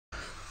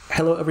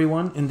Hello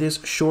everyone, in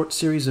this short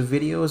series of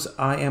videos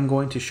I am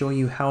going to show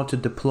you how to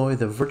deploy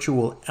the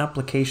virtual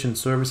application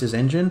services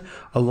engine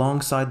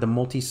alongside the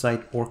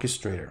multi-site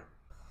orchestrator.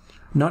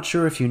 Not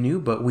sure if you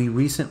knew, but we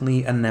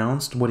recently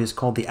announced what is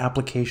called the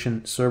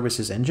application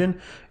services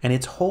engine, and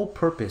its whole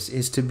purpose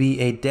is to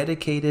be a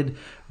dedicated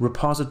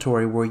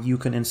repository where you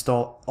can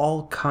install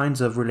all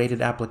kinds of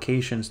related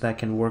applications that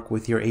can work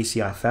with your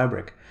ACI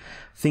fabric.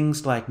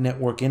 Things like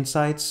Network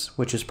Insights,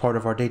 which is part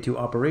of our Day 2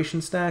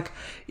 operation stack.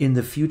 In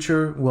the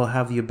future, we'll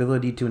have the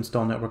ability to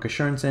install Network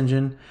Assurance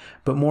Engine,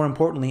 but more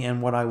importantly,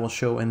 and what I will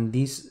show in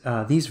these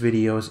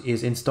videos,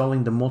 is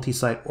installing the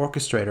Multi-Site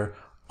Orchestrator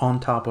on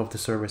top of the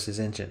services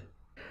engine.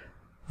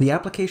 The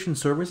application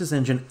services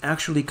engine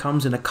actually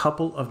comes in a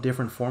couple of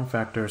different form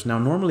factors. Now,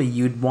 normally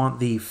you'd want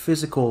the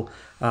physical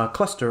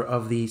cluster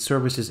of the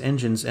services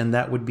engines, and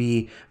that would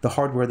be the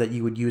hardware that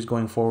you would use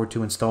going forward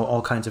to install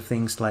all kinds of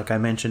things like I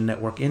mentioned,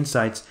 Network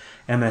Insights,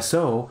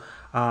 MSO,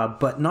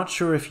 but not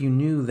sure if you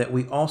knew that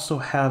we also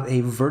have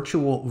a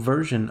virtual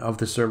version of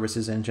the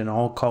services engine.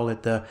 I'll call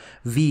it the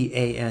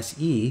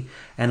vASE,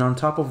 and on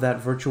top of that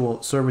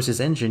virtual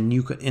services engine,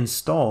 you could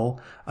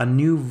install a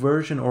new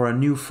version or a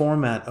new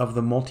format of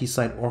the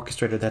multi-site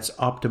orchestrator that's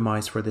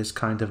optimized for this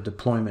kind of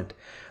deployment.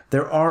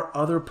 There are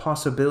other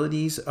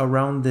possibilities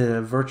around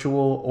the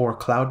virtual or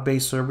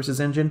cloud-based services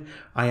engine.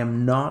 I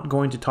am not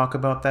going to talk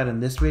about that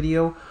in this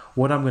video.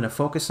 What I'm going to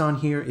focus on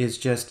here is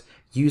just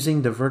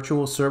using the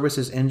virtual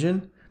services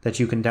engine that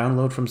you can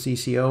download from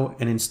CCO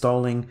and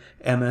installing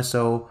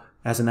MSO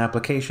as an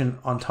application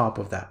on top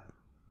of that.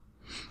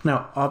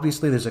 Now,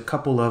 obviously, there's a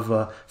couple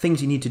of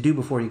things you need to do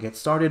before you get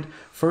started.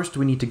 First,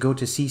 we need to go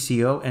to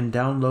CCO and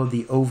download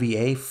the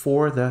OVA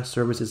for the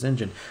services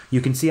engine. You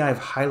can see I've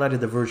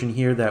highlighted the version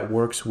here that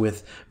works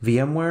with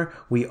VMware.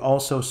 We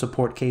also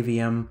support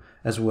KVM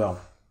as well.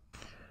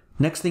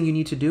 Next thing you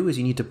need to do is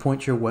you need to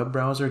point your web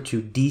browser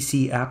to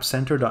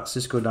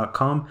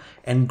dcappcenter.cisco.com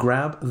and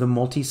grab the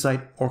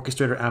multi-site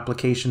orchestrator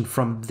application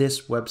from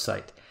this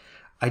website.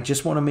 I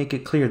just want to make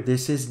it clear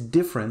this is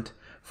different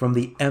from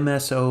the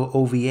MSO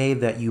OVA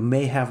that you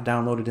may have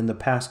downloaded in the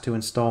past to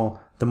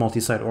install the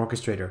multi-site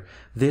orchestrator.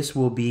 This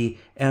will be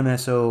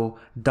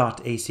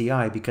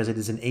MSO.ACI because it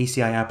is an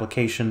ACI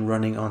application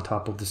running on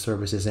top of the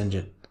services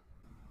engine.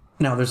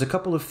 Now, there's a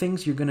couple of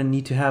things you're going to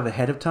need to have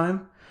ahead of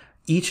time.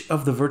 Each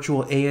of the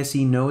virtual ASE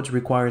nodes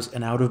requires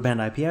an out-of-band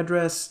IP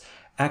address,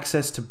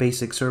 access to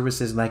basic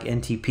services like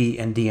NTP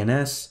and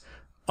DNS.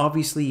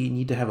 Obviously, you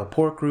need to have a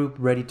port group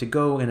ready to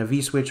go and a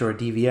vSwitch or a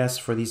DVS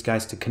for these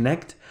guys to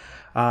connect.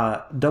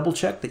 Double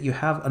check that you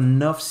have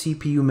enough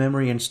CPU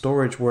memory and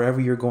storage wherever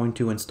you're going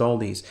to install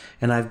these.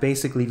 And I've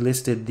basically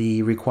listed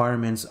the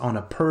requirements on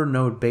a per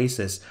node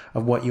basis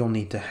of what you'll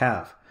need to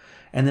have.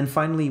 And then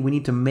finally, we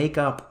need to make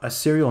up a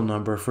serial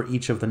number for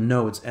each of the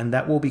nodes, and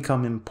that will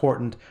become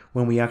important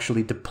when we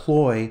actually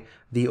deploy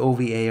the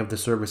OVA of the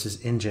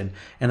services engine.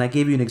 And I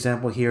gave you an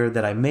example here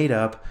that I made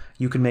up.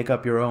 You can make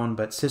up your own,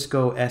 but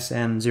Cisco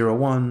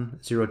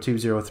SN01,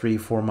 02, 03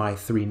 for my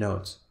 3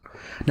 nodes.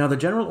 Now, the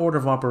general order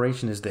of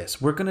operation is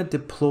this. We're going to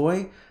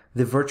deploy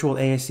the virtual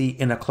ASE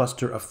in a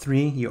cluster of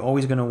 3. You're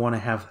always going to want to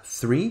have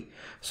 3.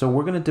 So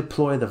we're going to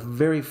deploy the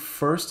very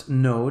first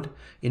node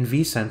in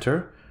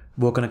vCenter.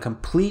 We're going to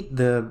complete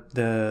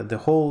the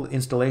whole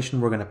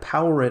installation. We're going to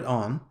power it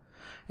on,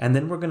 and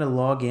then we're going to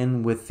log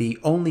in with the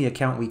only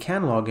account we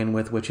can log in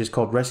with, which is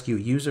called Rescue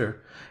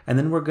User. And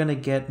then we're going to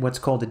get what's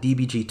called a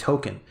DBG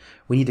token.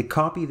 We need to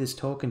copy this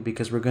token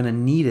because we're going to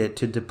need it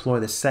to deploy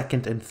the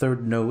second and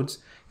third nodes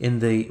in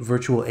the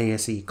virtual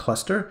ASE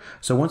cluster.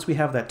 So once we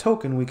have that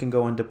token, we can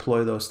go and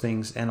deploy those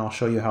things, and I'll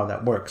show you how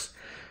that works.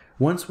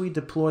 Once we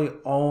deploy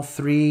all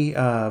 3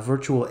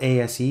 virtual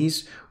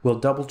ASEs, we'll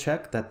double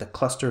check that the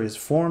cluster is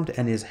formed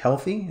and is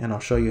healthy, and I'll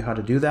show you how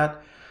to do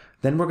that.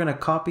 Then we're going to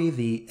copy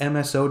the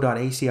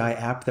MSO.ACI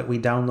app that we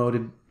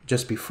downloaded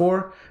just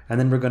before, and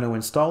then we're going to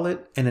install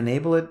it and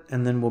enable it,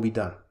 and then we'll be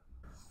done.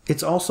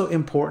 It's also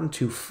important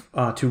to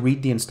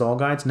read the install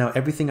guides. Now,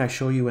 everything I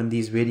show you in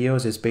these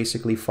videos is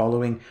basically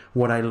following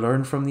what I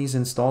learned from these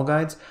install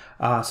guides.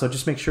 So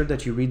just make sure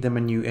that you read them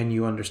and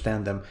you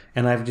understand them.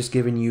 And I've just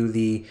given you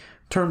the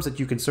terms that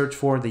you can search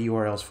for. The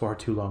URLs far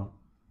too long.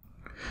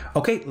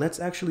 Okay, let's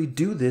actually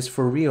do this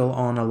for real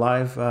on a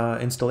live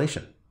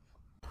installation.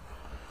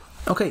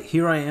 Okay,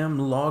 here I am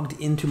logged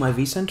into my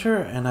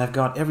vCenter, and I've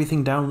got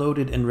everything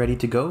downloaded and ready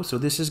to go. So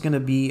this is going to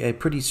be a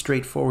pretty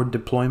straightforward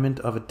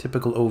deployment of a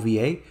typical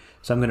OVA.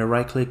 So I'm going to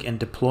right-click and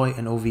deploy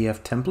an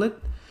OVF template.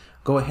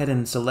 Go ahead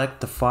and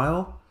select the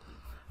file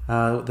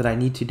that I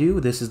need to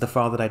do. This is the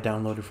file that I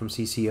downloaded from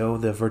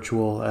CCO, the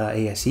virtual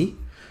ASE.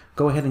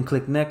 Go ahead and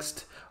click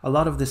Next. A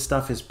lot of this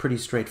stuff is pretty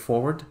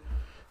straightforward.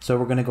 So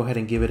we're going to go ahead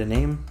and give it a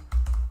name.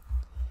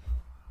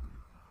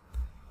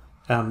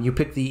 You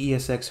pick the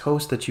ESX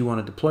host that you want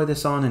to deploy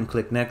this on and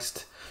click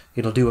Next.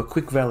 It'll do a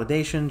quick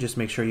validation. Just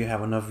make sure you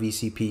have enough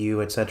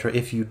vCPU, etc.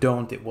 If you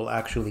don't, it will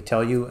actually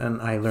tell you, and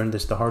I learned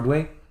this the hard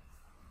way.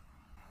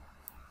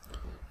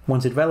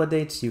 Once it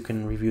validates, you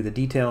can review the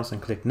details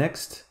and click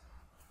Next.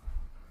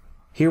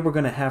 Here we're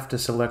going to have to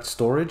select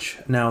storage.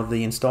 Now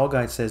the install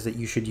guide says that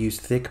you should use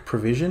thick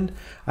provisioned.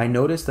 I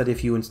noticed that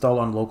if you install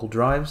on local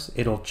drives,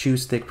 it'll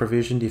choose thick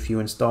provisioned. If you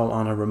install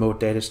on a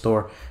remote data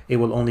store, it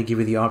will only give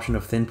you the option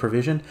of thin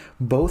provisioned.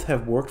 Both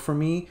have worked for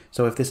me.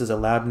 So if this is a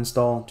lab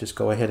install, just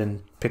go ahead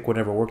and pick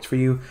whatever works for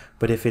you.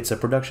 But if it's a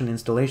production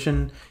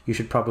installation, you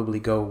should probably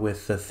go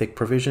with the thick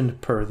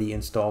provisioned per the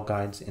install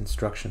guide's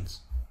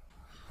instructions.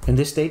 In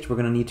this stage, we're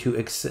going to need to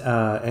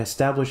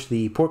establish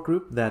the port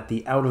group that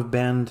the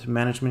out-of-band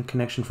management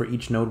connection for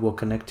each node will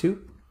connect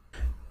to.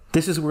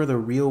 This is where the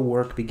real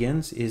work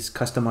begins, is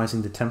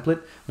customizing the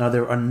template. Now,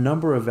 there are a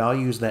number of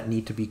values that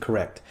need to be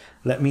correct.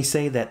 Let me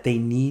say that they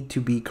need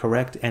to be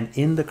correct and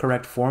in the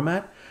correct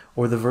format,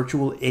 or the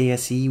virtual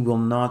ASE will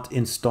not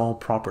install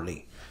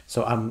properly.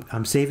 So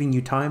I'm saving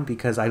you time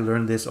because I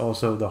learned this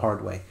also the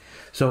hard way.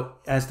 So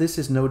as this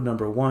is node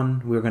number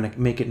 1, we're going to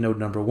make it node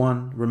number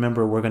 1.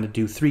 Remember, we're going to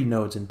do 3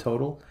 nodes in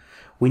total.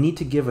 We need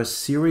to give a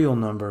serial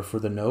number for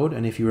the node.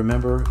 And if you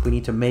remember, we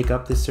need to make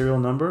up this serial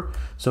number.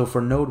 So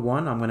for node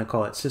 1, I'm going to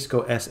call it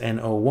Cisco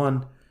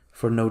SN01.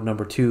 For node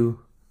number 2,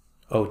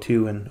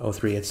 02 and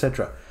 03,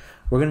 etc.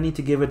 We're going to need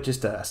to give it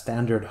just a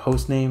standard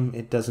host name.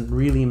 It doesn't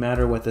really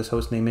matter what this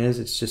host name is.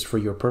 It's just for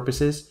your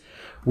purposes.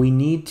 We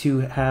need to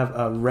have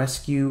a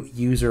rescue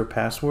user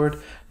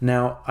password.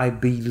 Now, I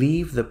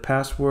believe the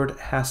password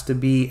has to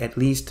be at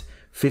least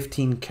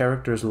 15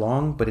 characters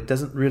long, but it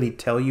doesn't really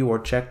tell you or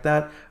check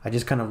that. I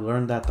just kind of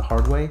learned that the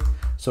hard way.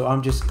 So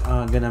I'm just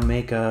going to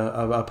make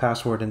a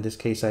password. In this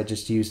case, I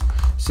just used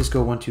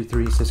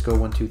Cisco123,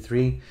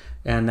 Cisco123,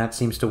 and that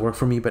seems to work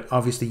for me. But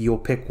obviously, you'll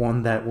pick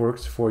one that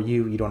works for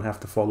you. You don't have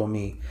to follow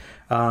me.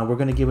 We're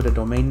going to give it a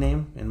domain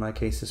name, in my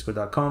case,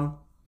 cisco.com.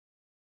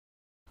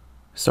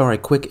 Sorry,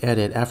 quick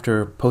edit.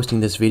 After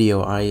posting this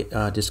video, I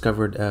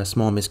discovered a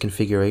small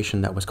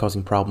misconfiguration that was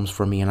causing problems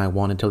for me, and I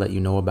wanted to let you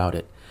know about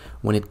it.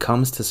 When it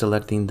comes to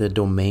selecting the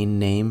domain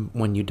name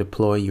when you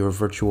deploy your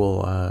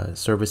virtual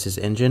services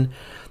engine,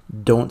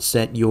 don't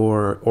set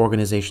your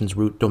organization's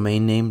root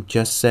domain name.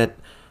 Just set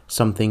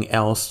something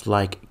else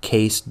like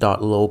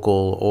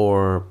case.local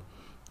or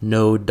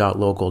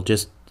node.local.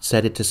 Just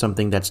set it to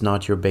something that's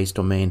not your base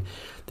domain.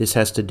 This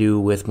has to do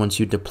with once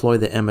you deploy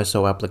the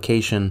MSO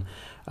application,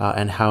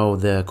 and how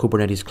the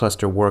Kubernetes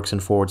cluster works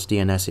and forwards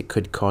DNS, it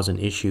could cause an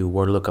issue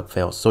where lookup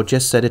fails. So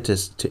just set it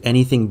to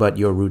anything but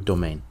your root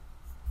domain.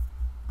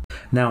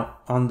 Now,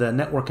 on the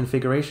network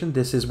configuration,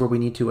 this is where we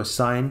need to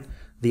assign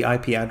the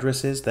IP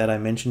addresses that I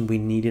mentioned we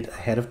needed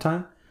ahead of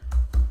time.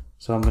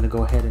 So I'm going to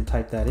go ahead and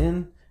type that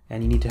in,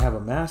 and you need to have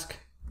a mask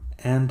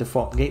and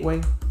default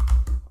gateway.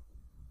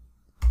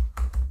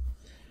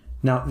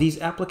 Now, these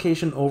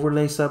application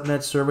overlay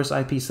subnets, service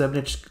IP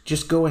subnets,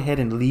 just go ahead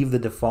and leave the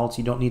defaults.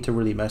 You don't need to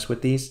really mess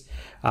with these.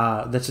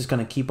 That's just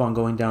going to keep on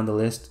going down the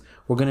list.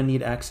 We're going to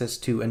need access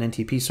to an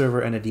NTP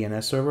server and a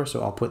DNS server,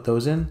 so I'll put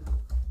those in.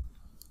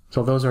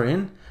 So those are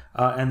in.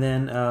 And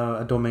then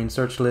a domain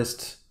search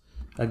list.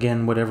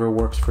 Again, whatever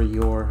works for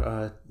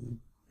your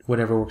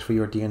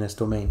DNS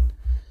domain.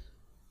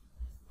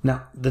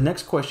 Now, the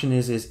next question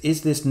is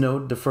this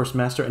node the first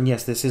master? And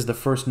yes, this is the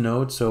first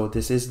node. So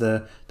this is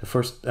the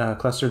first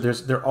cluster.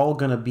 They're all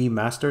going to be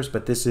masters,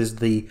 but this is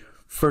the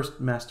first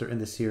master in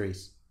the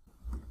series.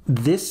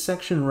 This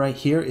section right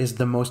here is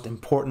the most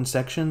important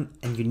section,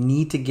 and you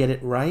need to get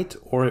it right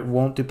or it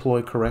won't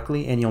deploy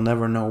correctly and you'll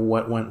never know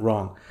what went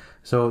wrong.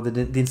 So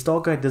the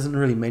install guide doesn't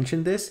really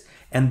mention this,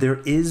 and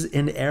there is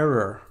an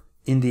error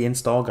in the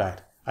install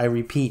guide. I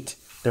repeat,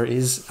 there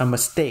is a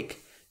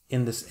mistake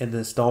in the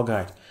install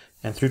guide.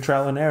 And through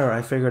trial and error,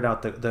 I figured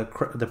out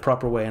the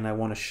proper way, and I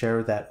want to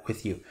share that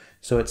with you.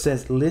 So it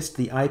says list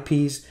the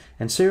IPs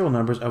and serial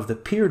numbers of the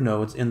peer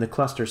nodes in the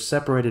cluster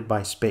separated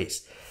by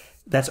space.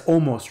 That's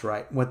almost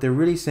right. What they're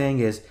really saying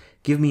is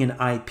give me an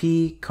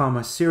IP,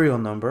 serial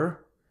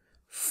number,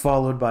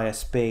 followed by a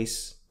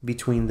space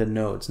between the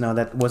nodes. Now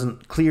that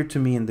wasn't clear to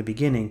me in the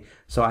beginning,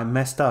 so I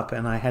messed up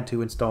and I had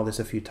to install this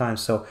a few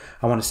times. So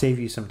I want to save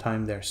you some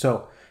time there.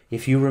 So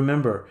if you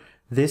remember,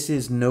 this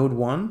is node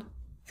 1.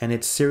 And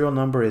its serial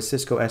number is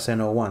Cisco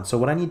SN01. So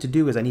what I need to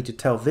do is I need to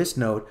tell this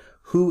node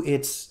who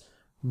its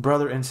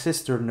brother and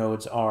sister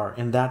nodes are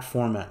in that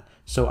format.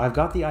 So I've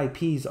got the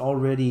IPs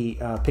already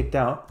picked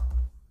out.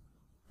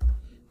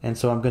 And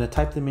so I'm going to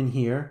type them in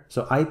here.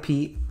 So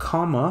IP,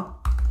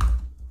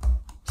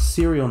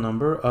 serial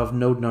number of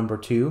node number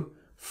 2,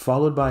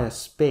 followed by a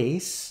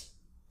space,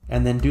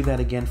 and then do that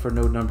again for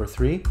node number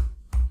 3.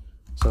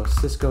 So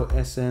Cisco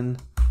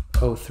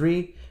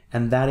SN03,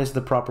 and that is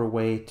the proper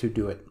way to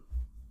do it.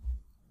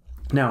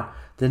 Now,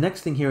 the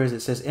next thing here is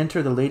it says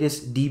enter the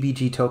latest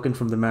DBG token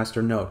from the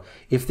master node.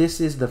 If this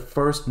is the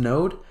first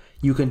node,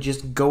 you can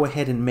just go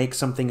ahead and make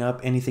something up,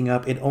 anything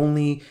up.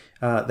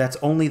 That's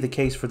only the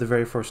case for the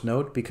very first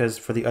node, because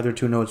for the other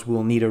 2 nodes,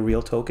 we'll need a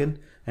real token,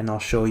 and I'll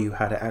show you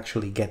how to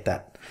actually get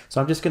that. So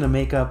I'm just going to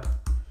make up,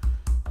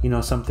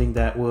 something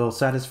that will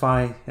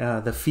satisfy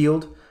the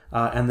field,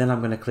 and then I'm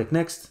going to click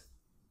next.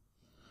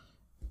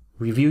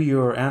 Review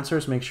your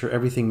answers, make sure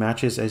everything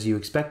matches as you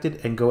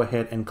expected, and go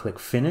ahead and click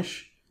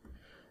finish.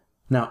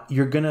 Now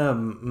you're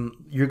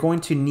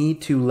going to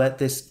need to let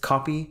this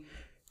copy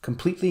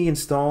completely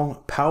install,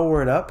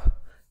 power it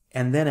up,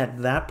 and then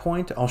at that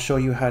point I'll show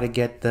you how to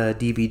get the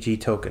DBG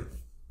token.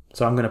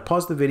 So I'm going to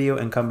pause the video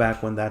and come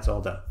back when that's all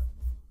done.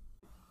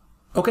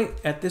 Okay,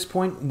 at this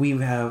point we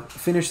have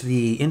finished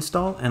the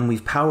install and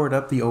we've powered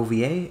up the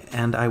OVA,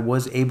 and I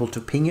was able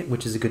to ping it,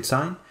 which is a good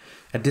sign.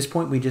 At this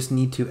point we just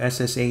need to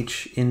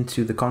SSH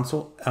into the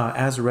console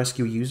as a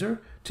rescue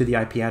user to the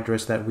IP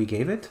address that we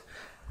gave it.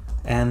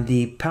 And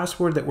the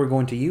password that we're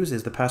going to use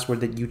is the password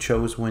that you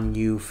chose when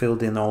you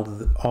filled in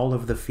all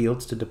of the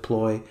fields to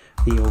deploy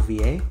the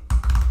OVA.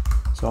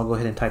 So I'll go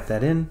ahead and type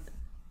that in.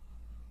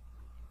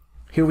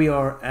 Here we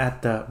are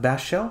at the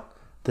bash shell.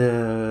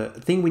 The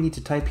thing we need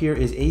to type here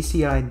is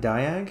ACI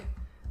diag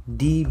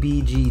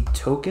DBG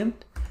token.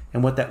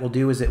 And what that will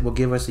do is it will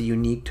give us a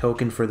unique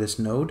token for this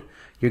node.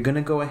 You're going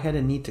to go ahead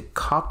and need to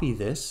copy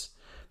this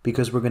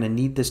because we're going to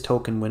need this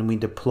token when we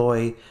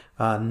deploy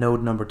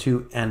node number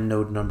 2 and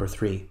node number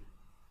 3.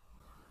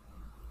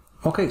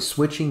 Okay,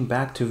 switching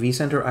back to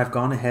vCenter, I've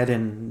gone ahead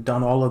and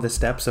done all of the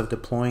steps of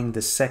deploying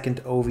the second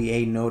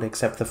OVA node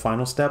except the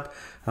final step.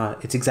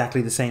 It's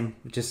exactly the same.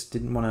 Just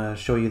didn't want to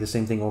show you the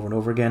same thing over and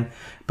over again,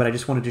 but I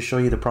just wanted to show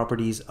you the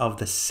properties of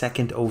the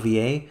second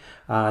OVA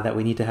that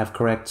we need to have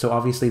correct. So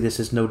obviously this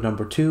is node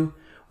number 2.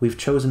 We've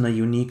chosen a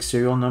unique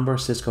serial number,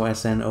 Cisco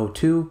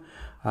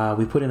SN02.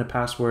 We put in a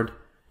password.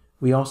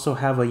 We also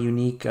have a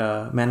unique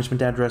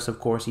management address, of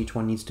course. Each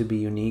one needs to be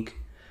unique.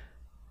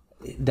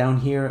 Down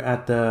here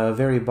at the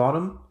very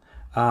bottom,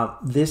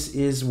 this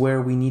is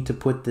where we need to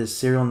put the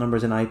serial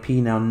numbers and IP.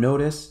 Now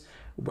notice,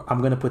 I'm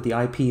going to put the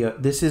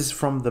IP, this is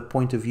from the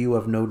point of view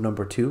of node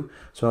number 2.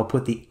 So I'll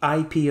put the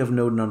IP of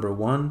node number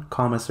 1,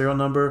 comma, serial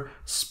number,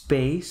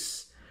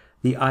 space,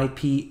 the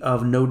IP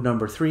of node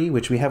number 3,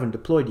 which we haven't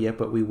deployed yet,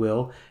 but we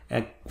will,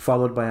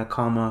 followed by a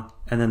comma,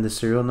 and then the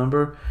serial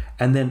number.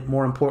 And then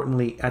more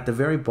importantly, at the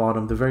very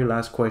bottom, the very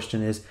last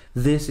question is,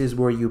 this is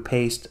where you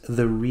paste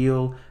the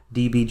real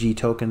DBG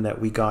token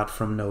that we got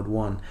from node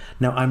 1.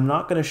 Now, I'm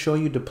not going to show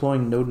you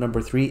deploying node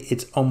number 3.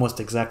 It's almost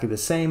exactly the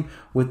same,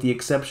 with the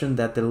exception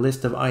that the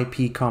list of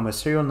IP, comma,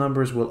 serial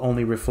numbers will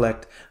only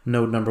reflect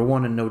node number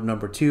 1 and node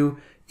number 2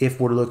 if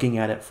we're looking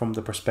at it from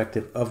the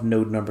perspective of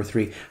node number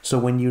 3. So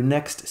when you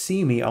next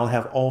see me, I'll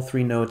have all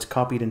 3 nodes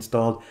copied,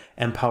 installed,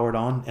 and powered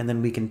on, and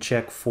then we can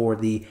check for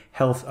the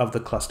health of the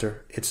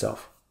cluster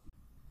itself.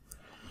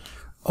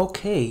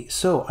 Okay,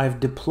 so I've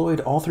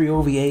deployed all 3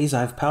 OVAs,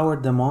 I've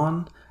powered them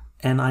on,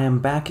 and I am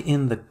back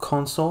in the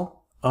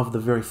console of the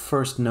very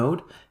first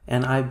node,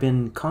 and I've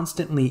been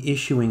constantly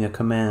issuing a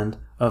command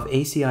of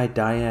ACI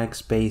diag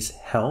space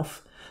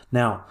health.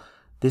 Now,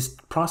 this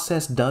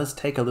process does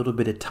take a little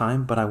bit of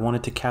time, but I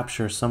wanted to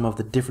capture some of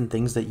the different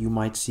things that you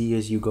might see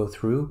as you go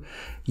through.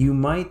 You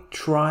might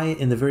try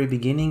in the very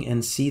beginning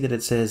and see that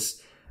it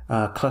says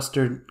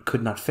cluster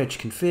could not fetch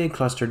config,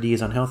 cluster D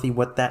is unhealthy.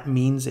 What that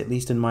means, at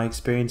least in my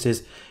experience,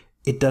 is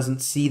it doesn't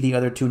see the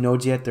other 2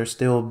 nodes yet. They're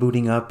still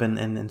booting up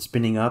and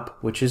spinning up,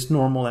 which is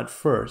normal at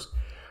first.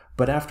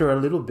 But after a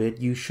little bit,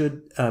 you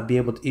should be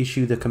able to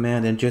issue the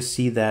command and just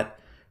see that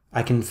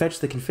I can fetch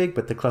the config,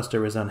 but the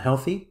cluster is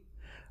unhealthy.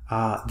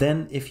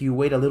 Then if you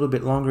wait a little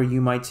bit longer,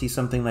 you might see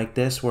something like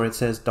this where it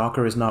says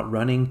Docker is not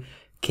running.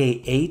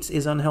 K8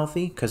 is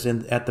unhealthy because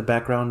at the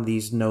background,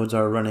 these nodes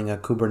are running a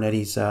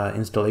Kubernetes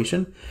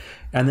installation.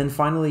 And then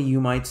finally,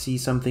 you might see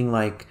something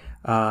like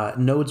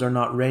nodes are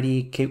not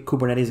ready,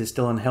 Kubernetes is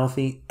still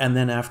unhealthy. And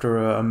then after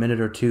a minute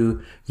or 2,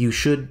 you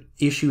should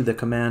issue the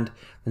command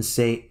and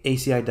say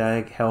ACI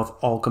diag health,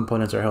 all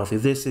components are healthy.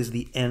 This is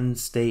the end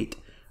state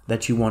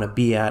that you want to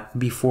be at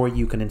before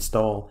you can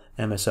install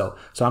MSO.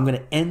 So I'm going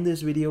to end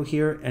this video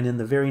here, and in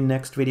the very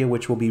next video,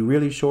 which will be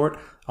really short,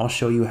 I'll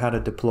show you how to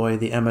deploy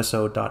the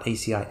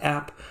MSO.ACI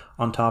app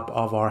on top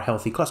of our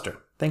healthy cluster.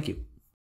 Thank you.